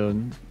the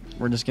field.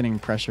 We're just getting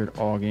pressured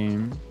all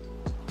game.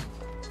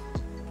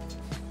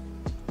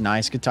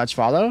 Nice, good touch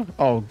follow.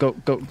 Oh, go,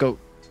 go, go.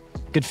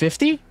 Good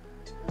 50?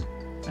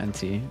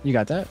 NT, you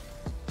got that?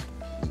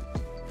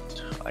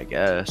 I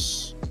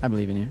guess. I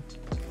believe in you.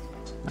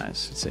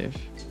 Nice, good save.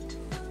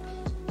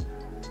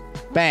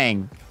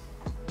 Bang.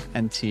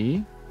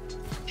 NT.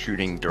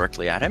 Shooting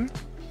directly at him.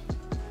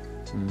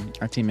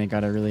 Our teammate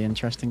got a really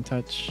interesting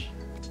touch.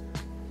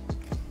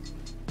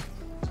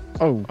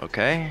 Oh,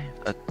 Okay,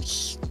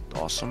 that's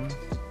awesome.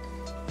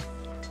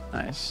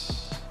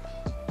 nice.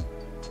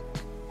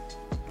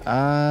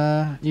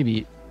 You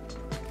beat.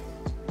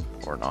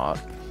 Or not.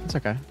 It's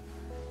okay.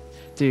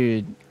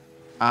 Dude,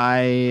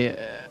 I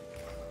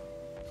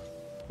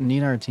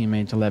need our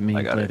teammate to let me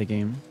play the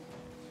game.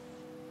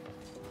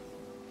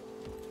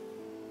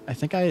 I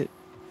think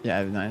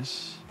yeah,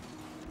 nice.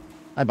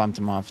 I bumped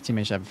him off.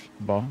 Teammate should have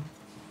the ball.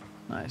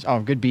 Nice. Oh,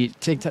 good beat.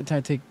 Take.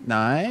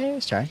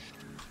 Nice try.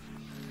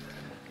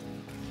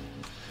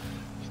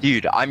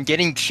 Dude, I'm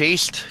getting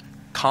chased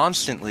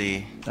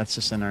constantly. That's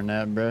just in our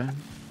net, bro.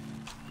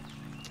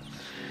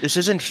 This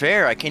isn't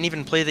fair. I can't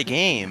even play the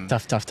game.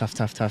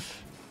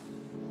 Tough.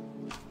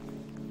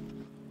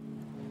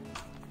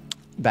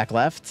 Back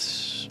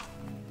left.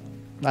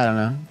 I don't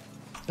know.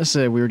 This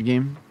is a weird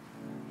game.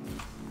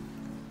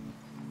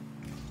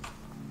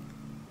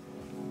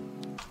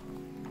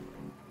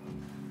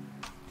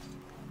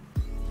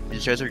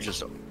 These guys are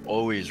just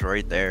always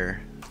right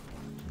there.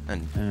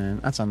 And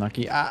that's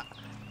unlucky.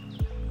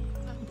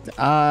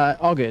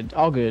 All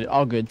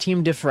good.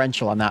 Team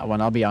differential on that one,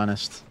 I'll be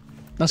honest.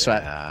 No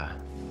sweat. Yeah.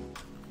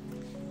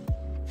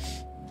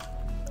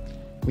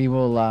 We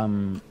will,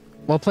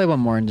 we'll play one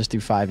more and just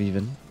do 5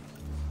 even.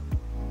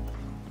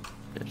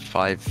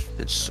 5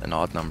 is an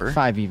odd number.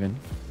 5 even.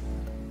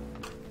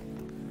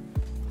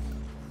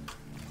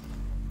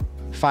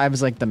 5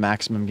 is like the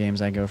maximum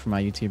games I go for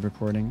my YouTube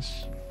recordings.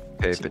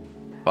 Okay, but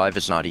 5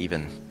 is not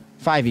even.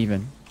 5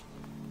 even.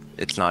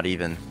 It's not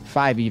even.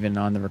 5 even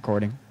on the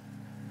recording.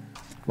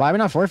 Why are we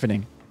not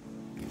forfeiting?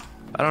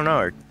 I don't know.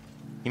 Our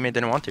teammate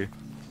didn't want to.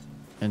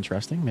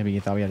 Interesting. Maybe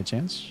you thought we had a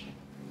chance.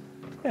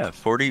 Yeah,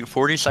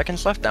 40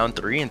 seconds left, down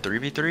 3 and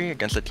 3v3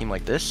 against a team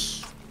like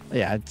this.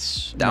 Yeah,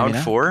 it's down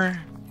 4.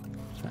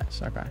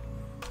 Nice. Okay.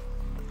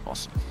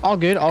 Awesome. All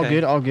good.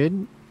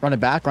 Run it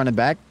back.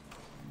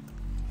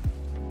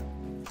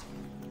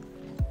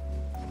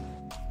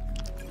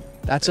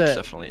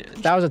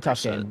 That was a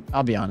tough game.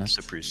 I'll be honest.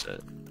 It's a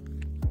preset.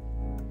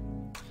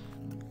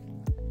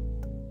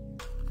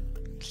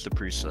 It's the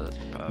preset.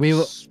 Paps. We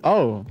will.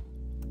 Oh,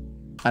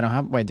 I don't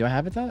have. Wait, do I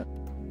have it? That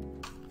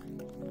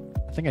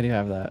I think I do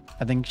have that.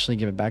 I think actually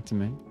give it back to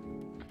me.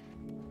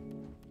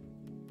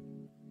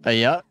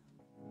 Yeah.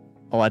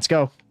 Well, let's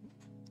go.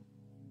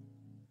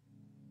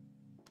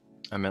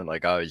 I meant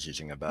like I was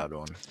using a bad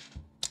one.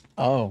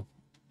 Oh.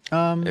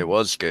 It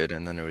was good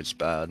and then it was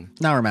bad.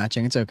 Now we're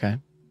matching. It's okay.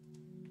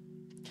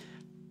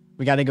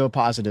 We got to go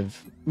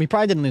positive. We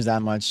probably didn't lose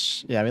that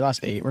much. Yeah, we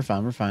lost 8. We're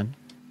fine.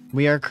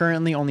 We are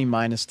currently only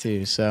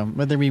 -2, so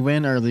whether we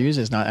win or lose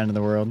is not end of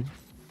the world.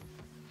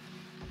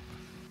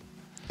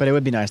 But it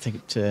would be nice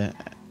to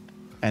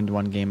end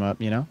one game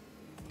up, you know?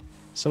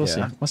 So we'll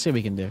see. We'll see what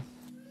we can do.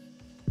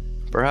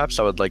 Perhaps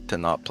I would like to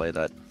not play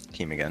that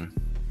team again.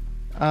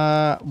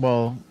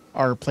 Well,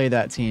 or play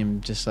that team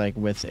just like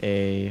with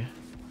a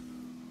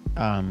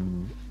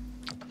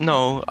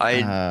No,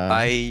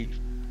 I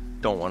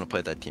don't want to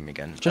play that team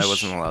again. I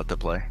wasn't allowed to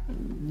play.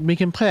 We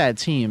can play that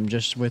team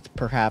just with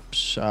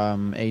perhaps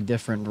a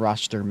different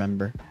roster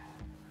member.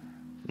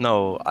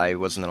 No, I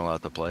wasn't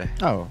allowed to play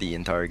the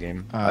entire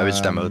game. I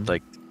was demoed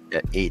like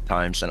 8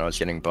 times and I was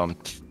getting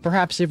bumped.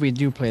 Perhaps if we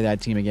do play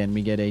that team again,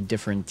 we get a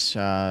different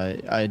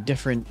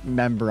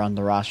member on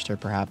the roster,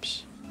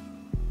 perhaps.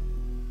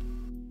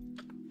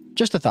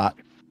 Just a thought.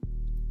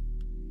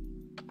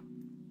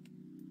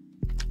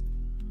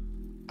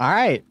 All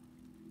right.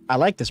 I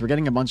like this. We're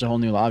getting a bunch of whole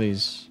new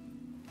lobbies.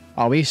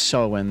 Oh, we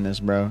so win this,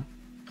 bro.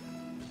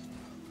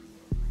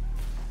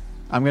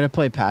 I'm going to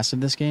play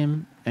passive this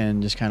game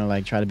and just kind of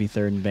like try to be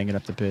third and bang it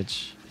up the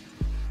pitch.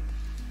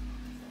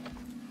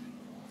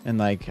 And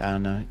like, I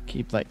don't know,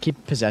 keep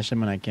possession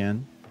when I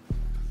can.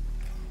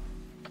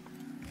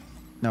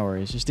 No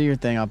worries. Just do your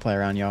thing. I'll play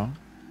around, y'all.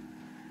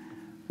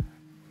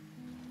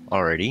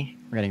 Already?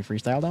 We're getting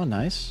freestyled on.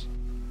 Nice.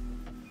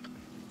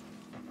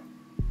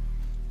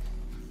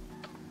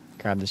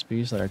 Grab this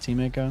boost. Let our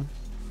teammate go.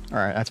 All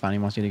right, that's fine. He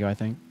wants you to go, I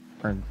think.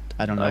 Or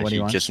I don't know what he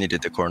wants. He just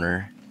needed the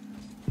corner.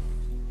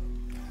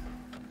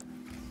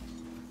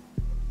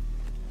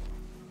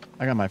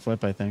 I got my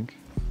flip, I think.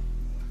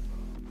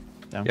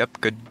 Down.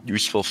 Yep, good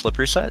useful flip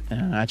reset.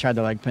 Yeah, I tried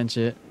to like pinch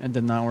it. It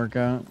did not work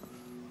out.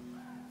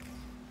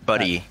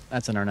 Buddy.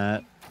 That's in our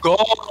net.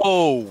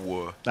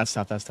 Go! That's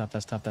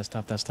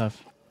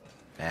tough.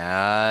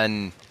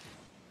 Man.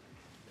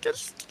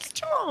 Just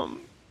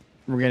jump.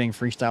 We're getting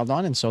freestyled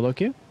on in solo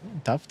queue.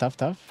 Tough.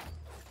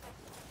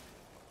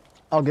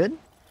 All good.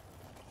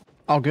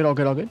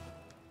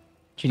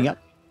 Cheating up.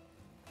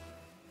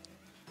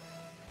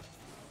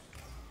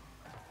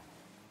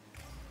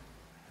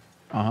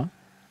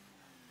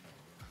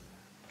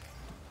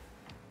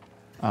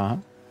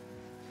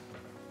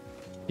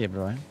 Yeah,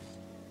 boy.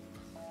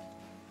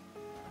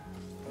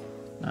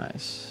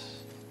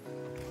 Nice.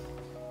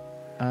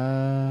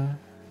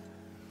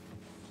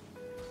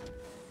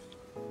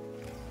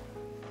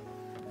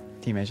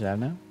 Teammate should have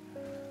now.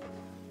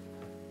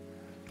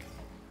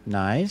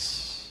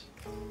 Nice.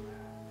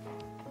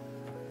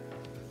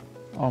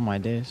 Oh my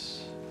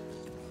days.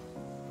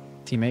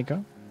 Teammate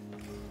go.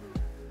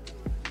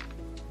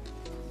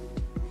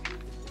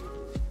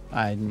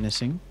 I'm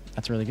missing.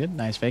 That's really good.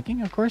 Nice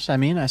faking, of course.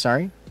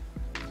 Sorry.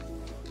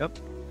 Yep.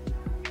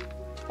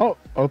 Oh,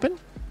 open?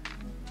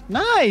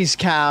 Nice,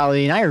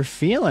 Callie. Now you're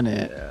feeling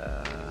it.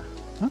 Yeah.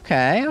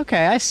 Okay,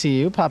 okay. I see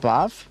you. Pop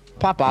off.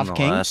 Pop In off, the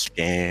King. last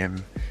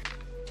game.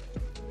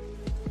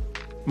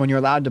 When you're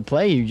allowed to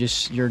play,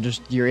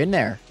 you're in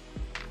there.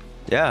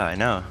 Yeah, I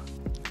know.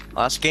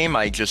 Last game,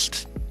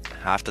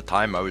 half the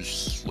time I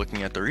was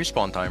looking at the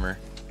respawn timer.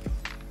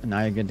 And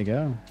now you're good to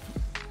go.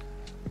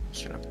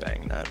 Just gonna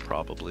bang that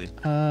probably.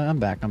 I'm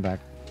back.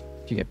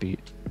 If you get beat.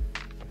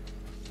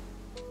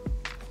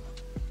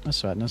 No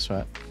sweat, no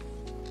sweat.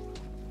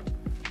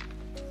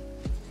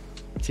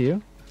 To you?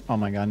 Oh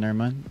my god, never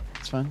mind.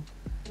 It's fine.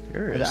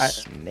 You're a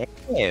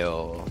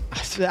snail.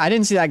 I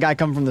didn't see that guy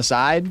come from the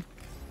side. Is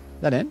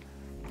that in?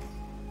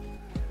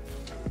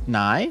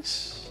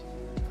 Nice.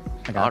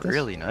 I got Not this.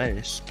 really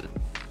nice, but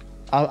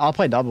I'll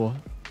play double.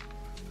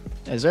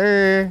 Is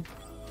there?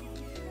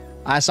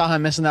 I saw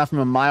him missing that from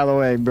a mile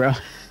away, bro.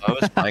 that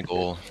was my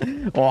goal.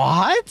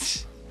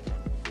 What?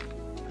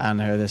 I don't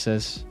know who this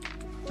is.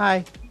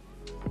 Hi.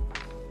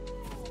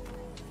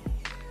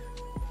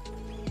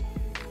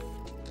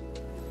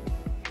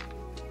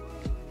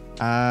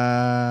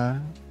 Yeah,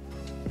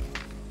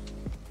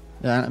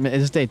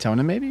 is this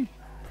Daytona maybe?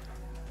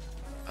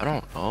 I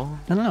don't know.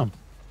 I don't know.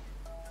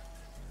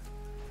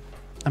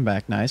 I'm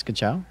back. Nice. Good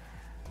chow.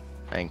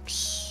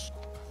 Thanks,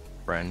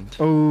 friend.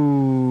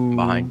 Oh.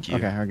 Behind you.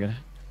 Okay, we're good.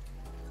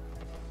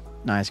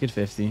 Nice. Good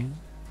 50.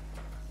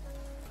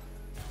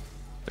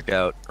 Look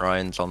out,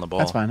 Ryan's on the ball.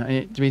 That's fine.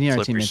 Do we need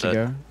our Flip teammate to reset.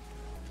 go?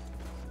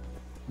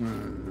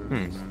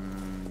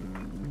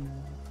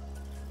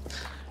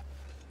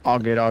 All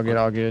good, all good,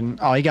 all good.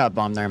 Oh, he got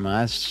bombed there,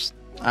 man.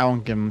 I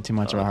won't give him too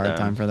much of a hard damn.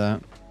 time for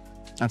that.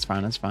 That's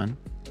fine, that's fine.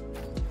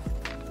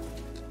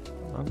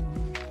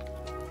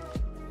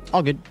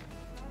 All good.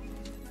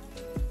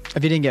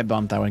 If he didn't get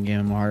bumped, I wouldn't give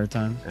him a harder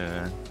time.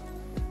 Yeah.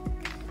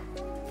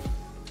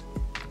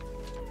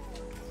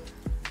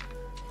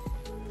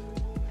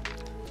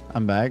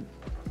 I'm back.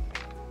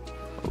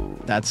 Ooh.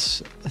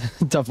 That's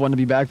a tough one to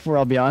be back for,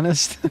 I'll be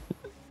honest.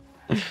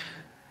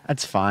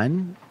 That's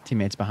fine.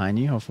 Teammates behind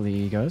you. Hopefully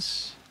he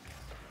goes.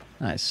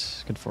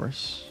 Nice. Good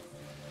force.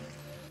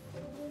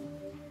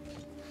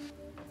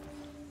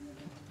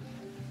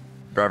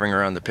 Driving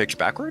around the pitch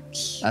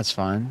backwards? That's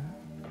fine.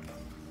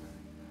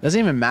 Doesn't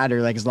even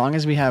matter. Like, as long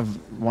as we have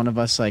one of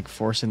us, like,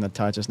 forcing the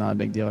touch, it's not a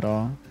big deal at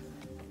all.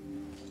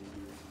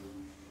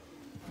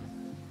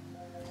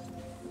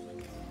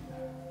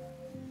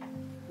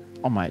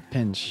 Oh, my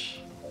pinch.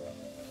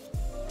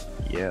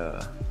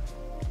 Yeah.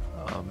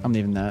 I'm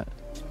leaving that.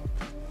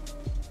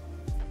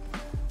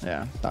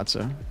 Yeah, thought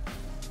so.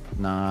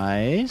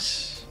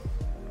 Nice.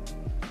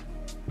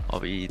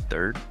 I'll be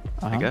third,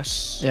 I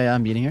guess. Yeah,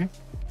 I'm beating her.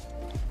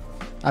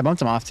 I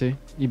bumped him off too.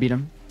 You beat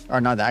him. Or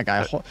not that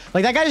guy.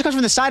 Like, that guy just comes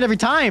from the side every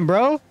time,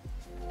 bro.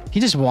 He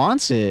just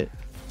wants it.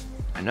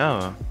 I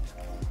know.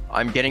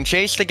 I'm getting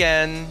chased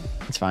again.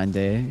 It's fine,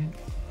 Day.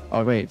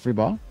 Oh, wait. Free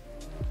ball?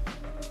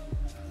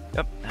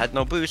 Yep. Had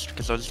no boost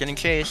because I was getting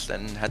chased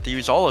and had to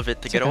use all of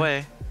it to get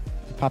away.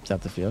 He popped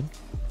out the field.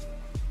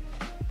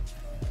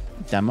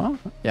 Demo?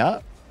 Yeah.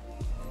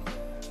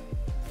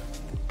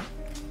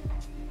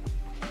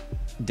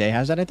 Day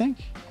has that, I think.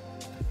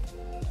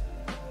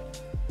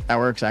 That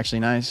works actually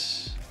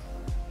nice.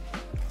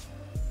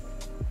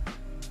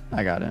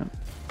 I got him.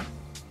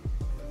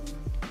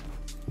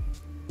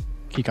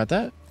 Can you cut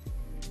that?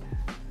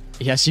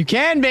 Yes, you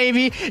can,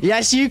 baby.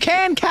 Yes, you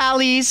can,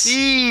 Callies.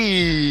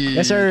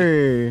 Yes,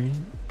 sir.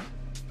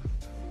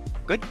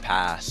 Good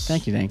pass.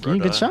 Thank you, thank you.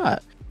 Brother. Good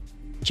shot.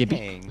 Chippy.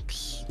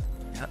 Thanks.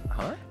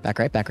 Huh? Back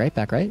right, back right,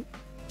 back right.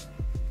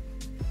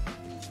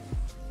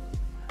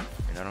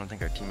 I don't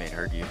think our teammate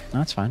heard you. No,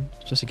 that's fine.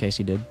 Just in case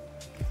he did.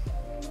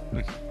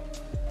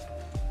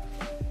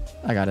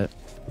 I got it.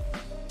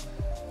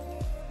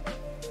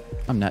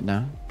 I'm net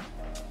now.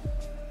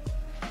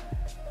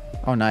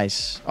 Oh,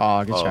 nice.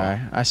 Oh, good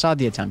try. I saw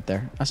the attempt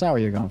there. I saw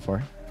what you're going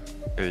for.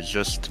 It was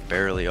just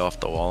barely off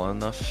the wall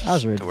enough I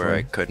was to where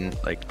I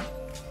couldn't like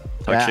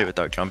touch it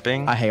without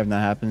jumping. I hate when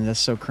that happens. That's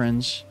so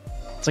cringe.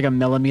 It's like a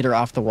millimeter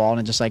off the wall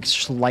and it just like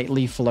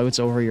slightly floats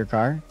over your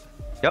car.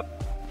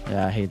 Yep.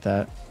 Yeah, I hate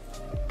that.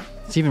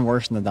 It's even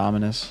worse than the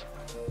Dominus.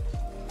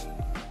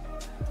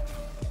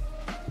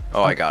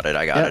 Oh, I got it.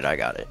 I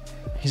got it.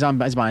 He's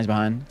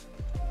behind.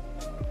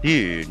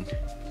 Dude.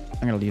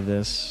 I'm gonna leave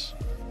this.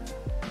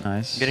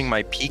 Nice. Getting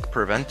my peak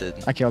prevented.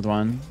 I killed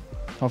one.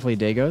 Hopefully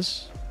Day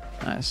goes.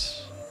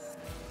 Nice.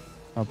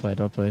 Well played,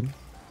 well played.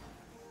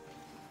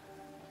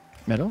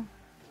 Middle?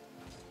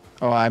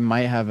 Oh, I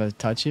might have a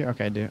touch here.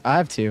 Okay, I do. I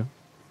have two.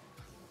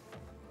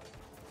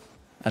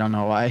 I don't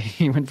know why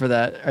he went for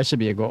that. I should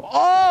be a goal.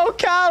 Oh,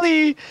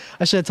 Cali!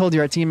 I should have told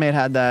you our teammate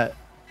had that.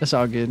 That's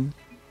all good.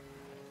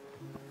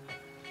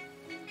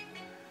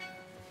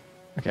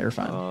 Okay, we're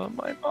fine.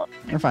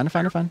 We're fine, we're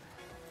fine, we're fine.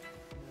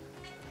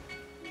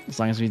 As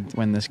long as we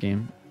win this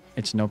game,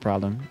 it's no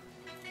problem.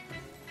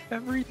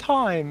 Every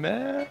time,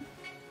 man.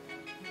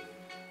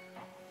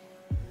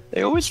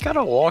 They always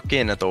gotta walk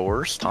in at the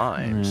worst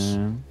times.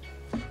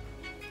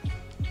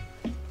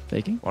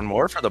 Faking? One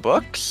more for the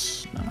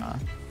books? Nah.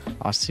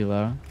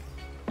 Ostilo.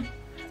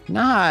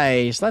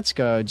 Nice. Let's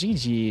go.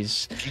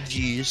 GG's.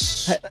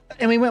 GG's.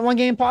 And we went one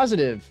game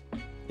positive.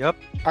 Yep.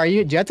 Do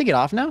you have to get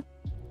off now?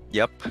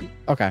 Yep.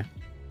 Okay.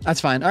 That's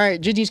fine. All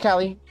right. GG's,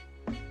 Callie.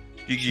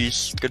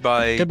 GG's.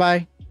 Goodbye.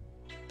 Goodbye.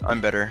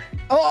 I'm better.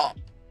 Oh!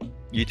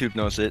 YouTube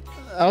knows it.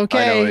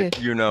 Okay. I know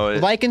it. You know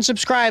it. Like and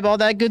subscribe. All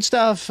that good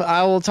stuff.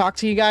 I will talk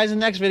to you guys in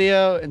the next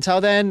video.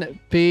 Until then,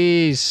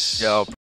 peace. Yo.